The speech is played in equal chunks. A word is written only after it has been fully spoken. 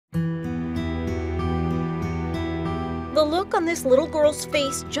The look on this little girl's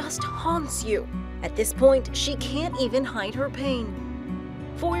face just haunts you. At this point, she can't even hide her pain.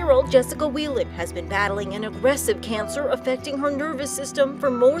 4-year-old Jessica Whelan has been battling an aggressive cancer affecting her nervous system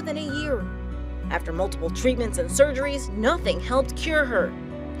for more than a year. After multiple treatments and surgeries, nothing helped cure her.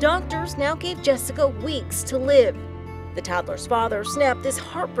 Doctors now gave Jessica weeks to live. The toddler's father snapped this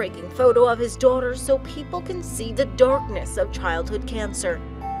heartbreaking photo of his daughter so people can see the darkness of childhood cancer.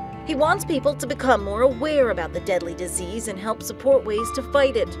 He wants people to become more aware about the deadly disease and help support ways to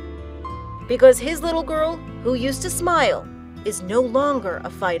fight it. Because his little girl, who used to smile, is no longer a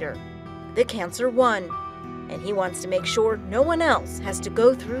fighter. The cancer won, and he wants to make sure no one else has to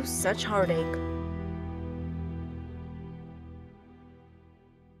go through such heartache.